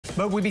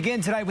But we begin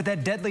tonight with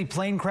that deadly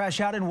plane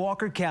crash out in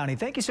Walker County.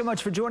 Thank you so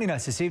much for joining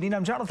us this evening.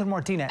 I'm Jonathan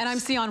Martinez. And I'm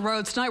Sion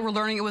Rhodes. Tonight we're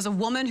learning it was a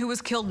woman who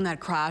was killed in that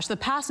crash. The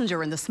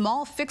passenger in the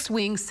small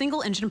fixed-wing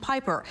single-engine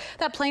Piper.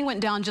 That plane went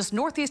down just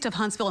northeast of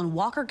Huntsville in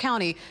Walker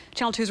County.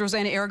 Channel 2's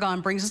Rosanna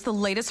Aragon brings us the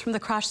latest from the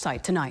crash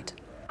site tonight.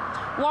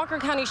 Walker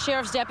County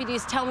Sheriff's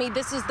deputies tell me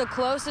this is the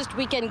closest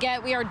we can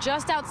get. We are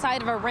just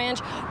outside of a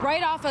ranch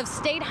right off of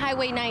State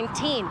Highway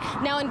 19.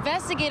 Now,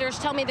 investigators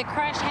tell me the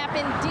crash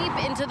happened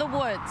deep into the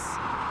woods.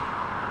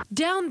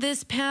 Down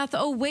this path,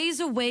 a ways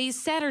away,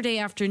 Saturday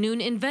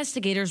afternoon,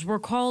 investigators were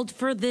called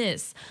for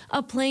this,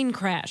 a plane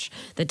crash.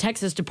 The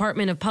Texas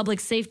Department of Public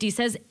Safety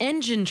says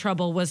engine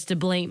trouble was to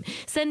blame,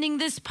 sending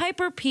this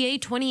Piper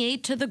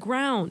PA-28 to the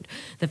ground.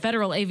 The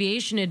Federal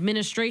Aviation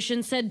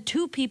Administration said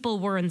 2 people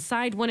were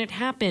inside when it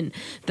happened.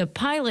 The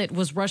pilot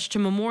was rushed to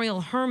Memorial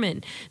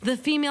Hermann. The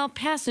female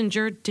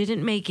passenger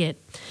didn't make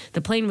it.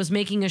 The plane was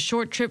making a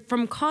short trip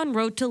from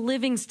Conroe to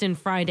Livingston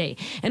Friday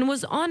and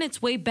was on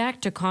its way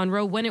back to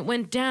Conroe when it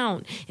went down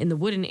in the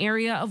Woodin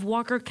area of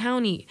Walker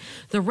County.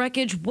 The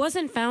wreckage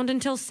wasn't found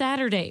until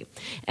Saturday.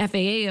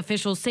 FAA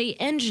officials say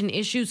engine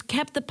issues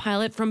kept the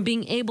pilot from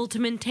being able to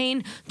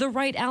maintain the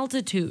right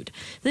altitude.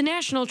 The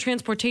National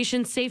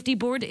Transportation Safety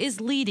Board is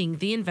leading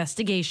the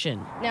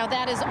investigation. Now,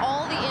 that is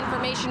all the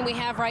information we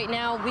have right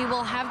now. We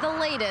will have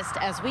the latest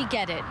as we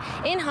get it.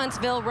 In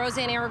Huntsville,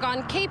 Rosanna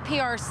Aragon,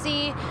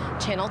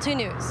 KPRC, Channel 2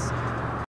 News.